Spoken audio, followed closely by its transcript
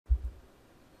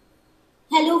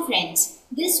Hello friends,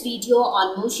 this video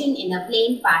on motion in a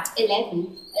plane part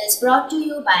 11 is brought to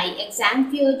you by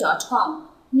examfear.com.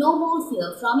 No more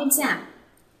fear from exam.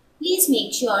 Please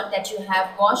make sure that you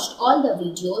have watched all the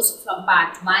videos from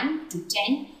part 1 to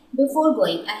 10 before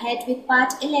going ahead with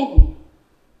part 11.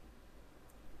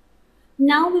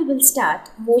 Now we will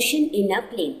start motion in a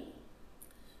plane.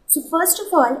 So first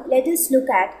of all, let us look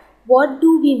at what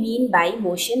do we mean by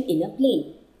motion in a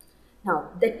plane.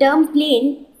 Now the term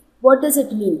plane, what does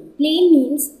it mean? Plane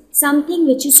means something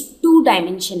which is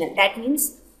two-dimensional. That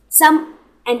means an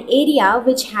area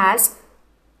which has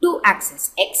two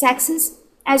axes, x-axis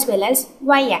as well as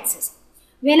y-axis.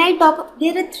 When I talk,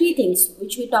 there are three things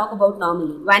which we talk about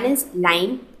normally. One is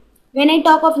line. When I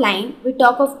talk of line, we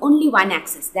talk of only one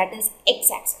axis, that is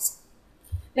x-axis.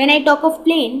 When I talk of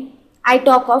plane, I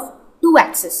talk of two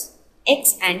axes,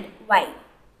 x and y.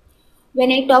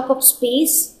 When I talk of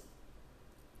space,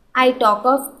 I talk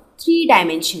of three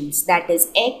dimensions, that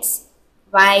is x,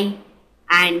 y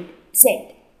and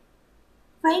z.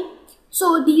 Fine.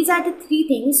 So these are the three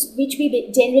things which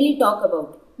we generally talk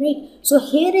about, right? So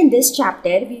here in this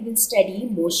chapter we will study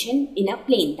motion in a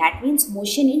plane, that means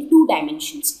motion in two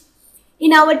dimensions.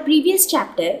 In our previous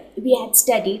chapter we had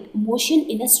studied motion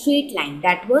in a straight line,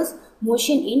 that was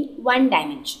motion in one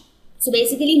dimension. So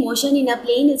basically motion in a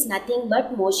plane is nothing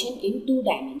but motion in two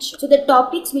dimensions. So the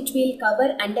topics which we will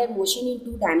cover under motion in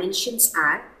two dimensions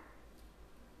are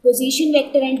position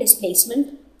vector and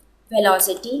displacement,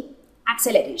 velocity,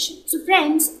 acceleration. So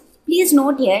friends, please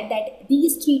note here that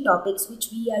these three topics which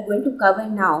we are going to cover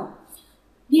now,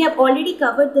 we have already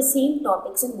covered the same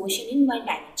topics in motion in one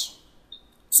dimension.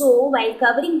 So while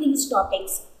covering these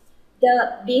topics,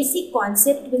 the basic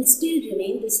concept will still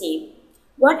remain the same.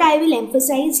 What I will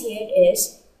emphasize here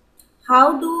is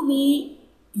how do we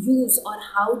use or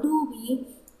how do we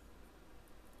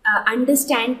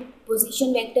understand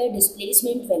position vector,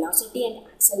 displacement, velocity and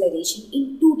acceleration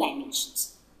in two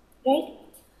dimensions, right?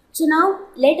 So now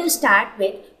let us start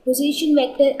with position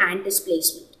vector and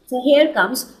displacement. So here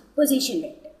comes position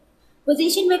vector.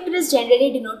 Position vector is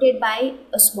generally denoted by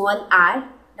a small r.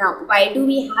 Now why do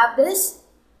we have this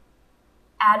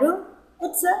arrow?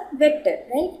 It's a vector,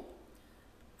 right?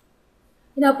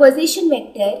 Now position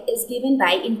vector is given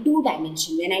by in two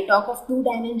dimension. When I talk of two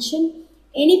dimension,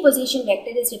 any position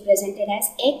vector is represented as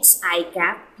x I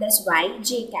cap plus y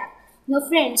j cap. Now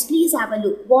friends, please have a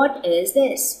look. What is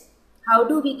this? How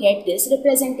do we get this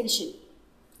representation?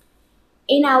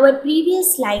 In our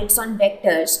previous slides on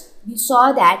vectors, we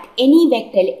saw that any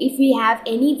vector, if we have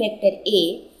any vector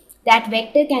A, that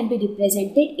vector can be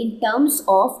represented in terms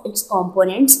of its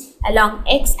components along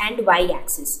x and y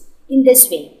axis. In this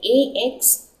way,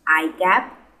 ax I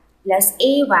cap plus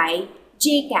ay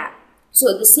j cap.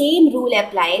 So the same rule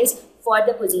applies for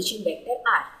the position vector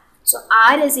r. So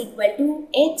r is equal to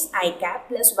x I cap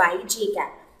plus y j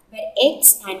cap, where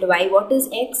x and y, what is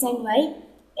x and y?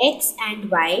 X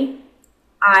and y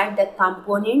are the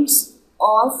components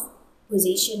of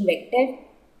position vector.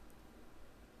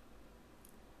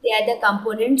 They are the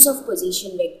components of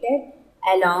position vector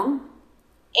along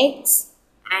x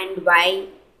and y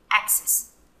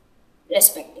axis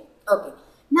respective. Okay.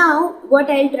 Now what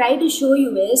I'll try to show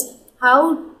you is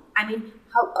I'll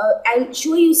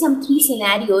show you some three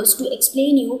scenarios to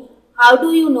explain you how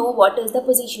do you know what is the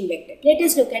position vector. Let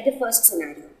us look at the first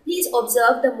scenario. Please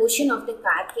observe the motion of the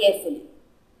car carefully.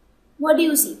 What do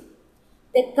you see?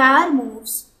 The car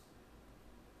moves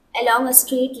along a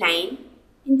straight line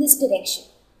in this direction,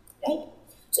 right?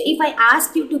 So if I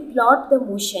ask you to plot the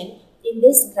motion in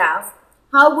this graph,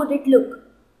 how would it look?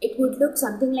 It would look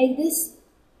something like this,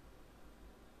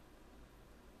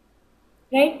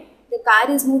 right? The car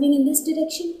is moving in this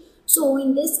direction. So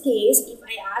in this case, if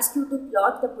I ask you to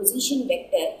plot the position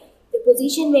vector,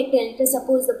 let us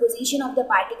suppose the position of the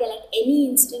particle at any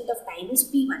instant of time is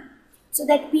P1. So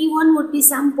that P1 would be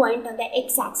some point on the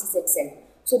x-axis itself.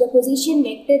 So the position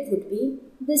vector would be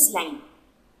this line,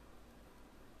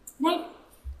 right?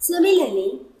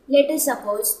 Similarly, let us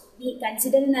suppose we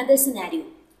consider another scenario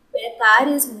where a car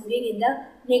is moving in the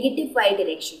negative y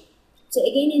direction. So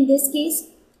again in this case,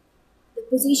 the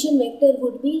position vector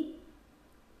would be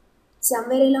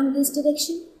somewhere along this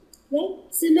direction, right?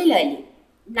 Similarly,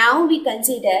 now we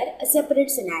consider a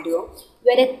separate scenario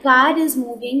where a car is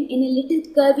moving in a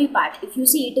little curvy path. If you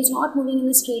see, it is not moving in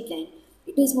a straight line.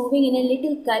 It is moving in a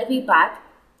little curvy path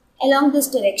along this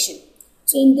direction.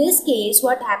 So in this case,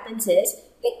 what happens is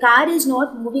the car is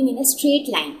not moving in a straight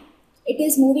line. It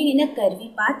is moving in a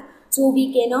curvy path. So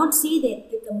we cannot see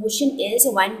that the motion is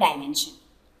one dimension.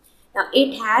 Now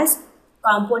it has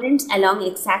components along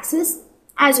x-axis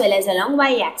as well as along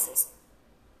y-axis.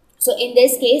 So in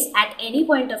this case, at any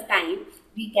point of time,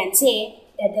 we can say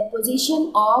that the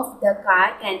position of the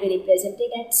car can be represented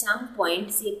at some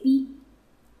point, say P.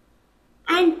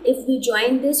 And if we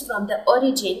join this from the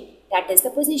origin, that is the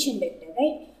position vector,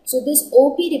 right? So this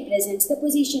OP represents the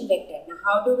position vector. Now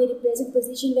how do we represent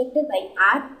position vector? By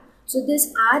R. So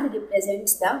this R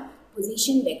represents the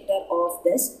position vector of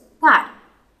this car,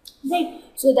 right?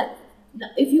 So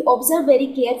if you observe very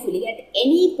carefully, at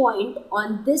any point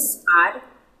on this R,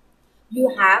 you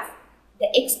have the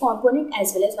x component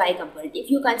as well as y component. If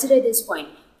you consider this point,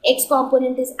 x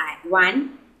component is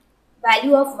 1,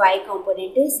 value of y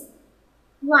component is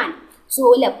 1.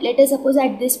 So let us suppose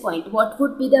at this point, what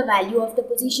would be the value of the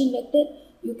position vector?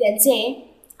 You can say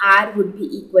r would be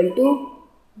equal to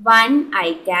 1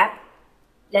 I cap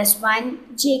plus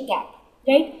 1 j cap,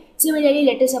 right? Similarly,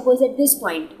 let us suppose at this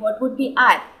point, what would be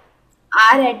r?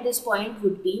 R at this point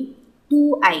would be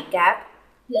 2 I cap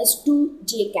plus 2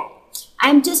 j cap. I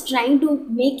am just trying to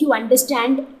make you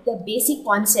understand the basic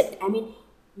concept. I mean,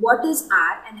 what is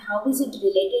R and how is it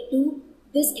related to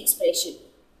this expression?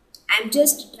 I am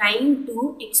just trying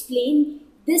to explain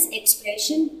this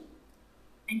expression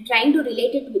and trying to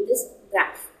relate it with this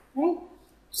graph, right?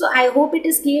 So I hope it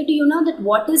is clear to you now that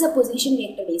what is a position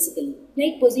vector basically,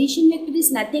 right? Position vector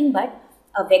is nothing but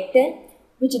a vector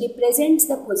which represents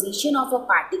the position of a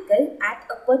particle at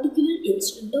a particular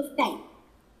instant of time.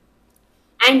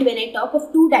 And when I talk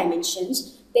of 2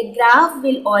 dimensions, the graph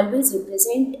will always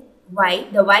represent y.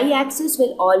 The y-axis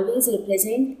will always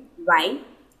represent y.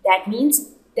 That means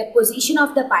the position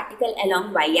of the particle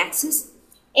along y-axis.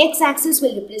 X-axis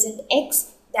will represent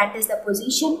x. That is the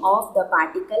position of the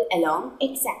particle along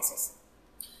x-axis.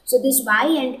 So this y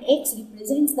and x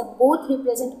represents both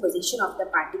represent position of the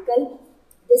particle.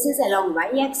 This is along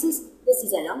y-axis. This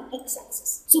is along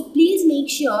x-axis. So please make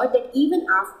sure that even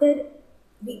after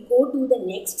we go to the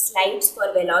next slides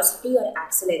for velocity or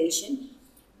acceleration,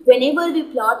 whenever we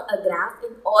plot a graph,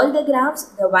 in all the graphs,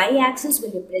 the y-axis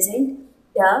will represent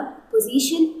the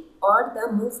position or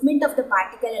the movement of the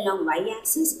particle along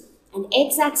y-axis, and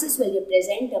x-axis will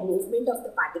represent the movement of the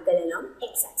particle along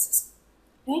x-axis,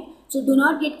 right? So do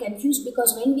not get confused,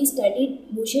 because when we studied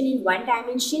motion in one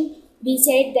dimension, we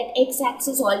said that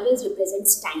x-axis always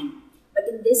represents time. But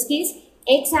in this case,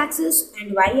 x-axis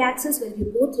and y-axis will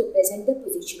both represent the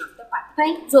position of the particle.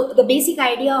 Fine. So the basic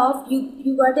idea of,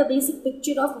 you got a basic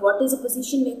picture of what is a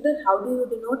position vector, how do you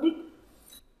denote it?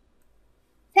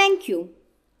 Thank you.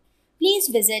 Please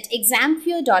visit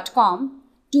examfear.com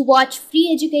to watch free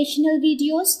educational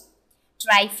videos,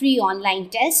 try free online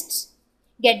tests,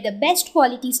 get the best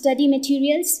quality study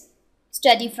materials,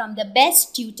 study from the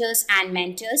best tutors and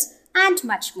mentors, and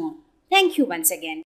much more. Thank you once again.